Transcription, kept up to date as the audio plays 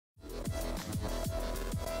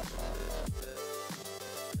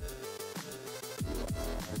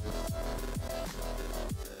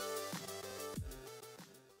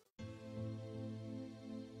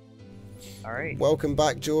All right. Welcome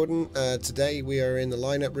back, Jordan. Today we are in the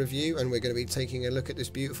lineup review and we're going to be taking a look at this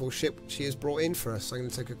beautiful ship she has brought in for us. I'm going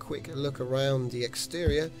to take a quick look around the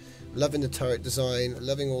exterior. Loving the turret design,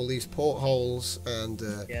 loving all these portholes and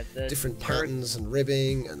different patterns and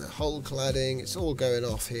ribbing and the hull cladding. It's all going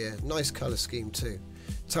off here. Nice colour scheme too.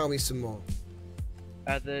 Tell me some more.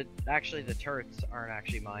 Actually the turrets aren't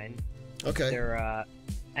actually mine. Okay. They're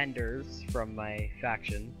Enders from my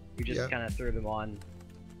faction. We just kind of threw them on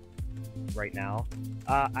right now.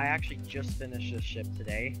 I actually just finished this ship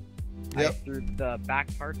today. I threw the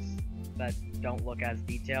back parts that don't look as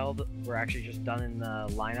detailed. We're actually just done in the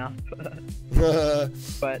lineup.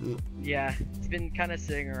 But yeah, it's been kind of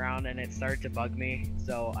sitting around and it started to bug me,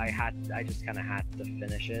 so I just kind of had to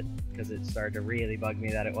finish it because it started to really bug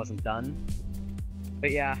me that it wasn't done.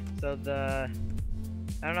 But yeah, so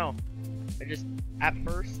I don't know. At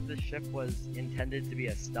first, the ship was intended to be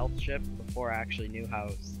a stealth ship before I actually knew how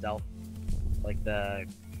stealth, like the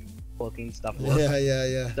cloaking stuff works.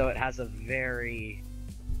 Yeah. So it has a very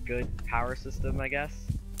good power system, I guess.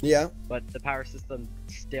 Yeah. But the power system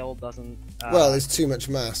still doesn't... well, there's too much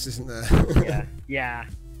mass, isn't there? yeah.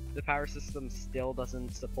 The power system still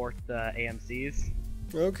doesn't support the AMCs.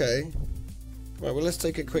 Okay. Right, well, let's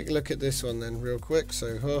take a quick look at this one then, real quick.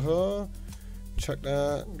 So, chuck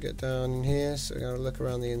that, get down in here, so we're going to look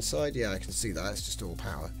around the inside. Yeah, I can see that, it's just all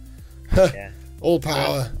power. Yeah. All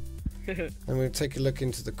power. And we'll take a look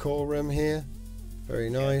into the core room here. Very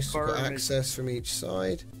nice, we've got access from each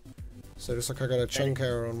side. So it looks like I got a chunk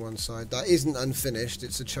error on one side. That isn't unfinished,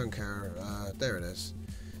 it's a chunk error. There it is.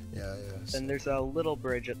 Yeah. And there's a little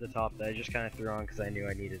bridge at the top that I just kind of threw on because I knew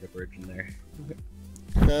I needed a bridge in there.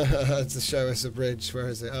 To show us a bridge. Where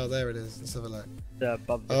is it? Oh, there it is. Let's have a look.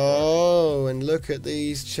 Above the door. And look at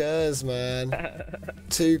these chairs, man.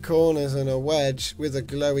 2 corners and a wedge with a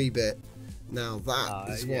glowy bit. Now that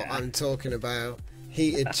is what I'm talking about.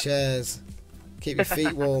 Heated chairs. Keep your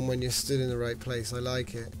feet warm when you're stood in the right place. I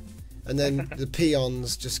like it. And then the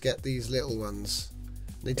peons just get these little ones.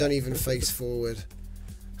 They don't even face forward.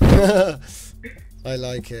 I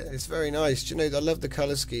like it. It's very nice. Do you know, I love the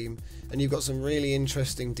colour scheme, and you've got some really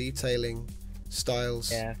interesting detailing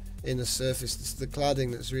styles in the surface. It's the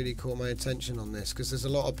cladding that's really caught my attention on this, because there's a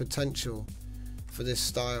lot of potential for this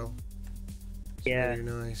style. It's really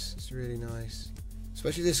nice. It's really nice.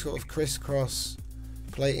 Especially this sort of crisscross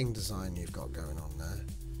plating design you've got going on there.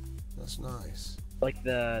 That's nice. Like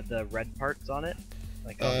the red parts on it?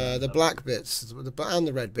 Like the black bits, and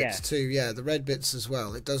the red bits too. Yeah, the red bits as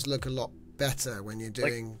well. It does look a lot better when you're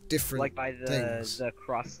doing different like by things. The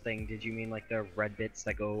cross thing, did you mean like the red bits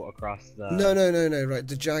that go across the... No, right,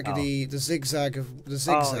 the jaggedy, the zigzag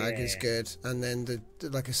is good, and then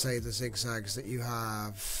like I say, the zigzags that you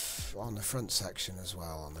have on the front section as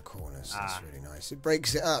well, on the corners. That's really nice. It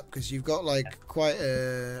breaks it up, because you've got like quite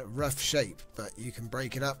a rough shape, but you can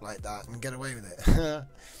break it up like that and get away with it.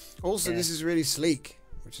 Also, this is really sleek,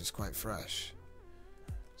 which is quite fresh.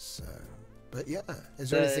 So... But yeah, is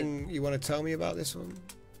there anything you want to tell me about this one?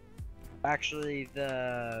 Actually,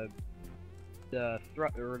 or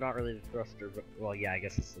not really the thruster, but well, yeah, I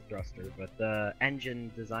guess it's the thruster. But the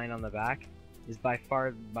engine design on the back is by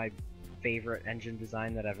far my favorite engine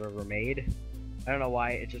design that I've ever made. I don't know why,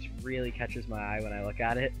 it just really catches my eye when I look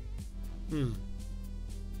at it.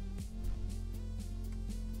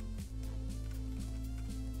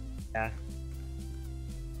 Yeah.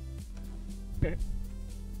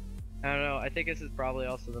 I don't know, I think this is probably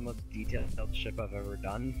also the most detailed ship I've ever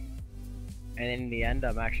done. And in the end,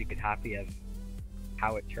 I'm actually happy of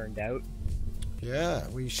how it turned out. Yeah,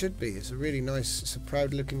 well, you should be. It's a really nice, it's a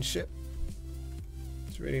proud looking ship.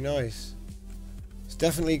 It's really nice. It's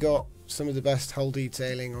definitely got some of the best hull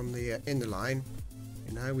detailing on the in the line.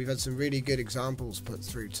 You know, we've had some really good examples put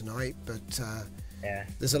through tonight, but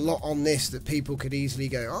there's a lot on this that people could easily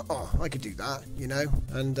go, oh, I could do that, you know.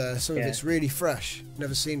 And some of it's really fresh.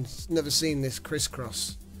 Never seen this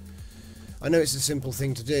crisscross. I know it's a simple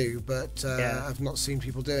thing to do, but I've not seen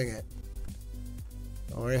people doing it.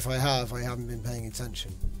 Or if I have, I haven't been paying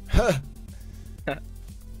attention.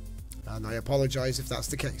 And I apologise if that's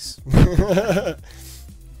the case. I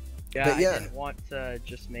didn't want to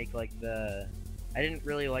just make like I didn't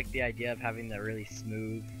really like the idea of having the really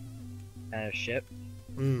smooth ship,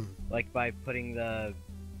 like by putting the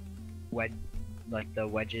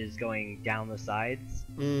wedges going down the sides.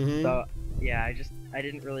 So yeah, I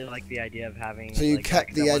didn't really like the idea of having. So you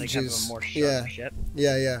kept the edges. Kind of a more sharp ship.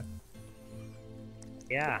 Yeah.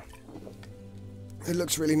 It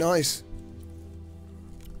looks really nice.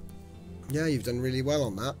 Yeah, you've done really well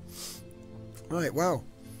on that. Right, well,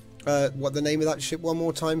 what the name of that ship one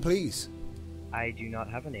more time, please? I do not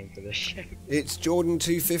have a name for this ship. It's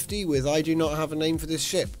Jordan250 with I do not have a name for this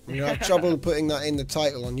ship. You have trouble putting that in the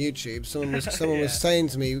title on YouTube. Someone was saying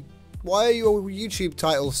to me, why are your YouTube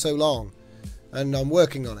titles so long? And I'm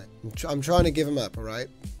working on it. I'm trying to give them up, alright?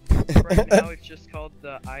 Right now it's just called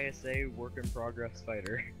the ISA Work in Progress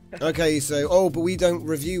Fighter. Okay, so but we don't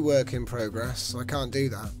review work in progress, so I can't do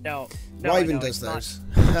that. No, Wyvern does those.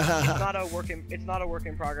 It's not a work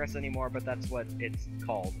in progress anymore, but that's what it's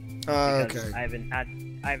called. Okay. I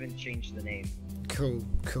haven't changed the name. Cool.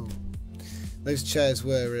 Those chairs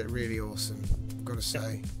were really awesome, I've got to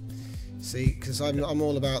say. See, because I'm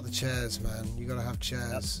all about the chairs, man. You got to have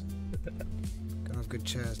chairs. Yep. Gotta have good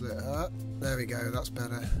chairs. Look, there we go. That's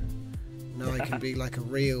better. Now I can be like a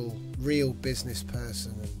real business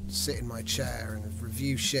person and sit in my chair and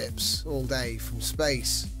review ships all day from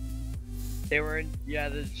space.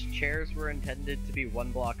 The chairs were intended to be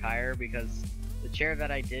one block higher because the chair that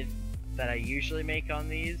I usually make on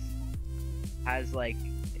these has like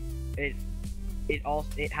it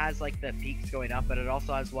has like the peaks going up, but it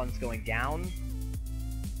also has ones going down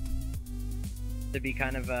to be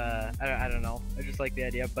kind of I don't know. I just like the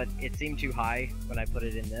idea, but it seemed too high when I put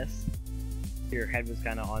it in this. Your head was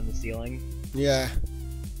kind of on the ceiling. Yeah.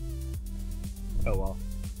 Oh well.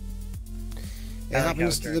 It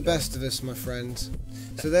happens to the best of us, my friend.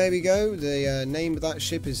 So there we go. The name of that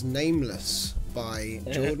ship is Nameless by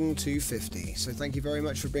Jordan250. So thank you very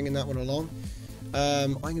much for bringing that one along.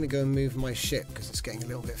 I'm going to go and move my ship because it's getting a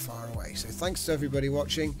little bit far away. So thanks to everybody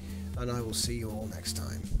watching, and I will see you all next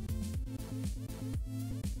time.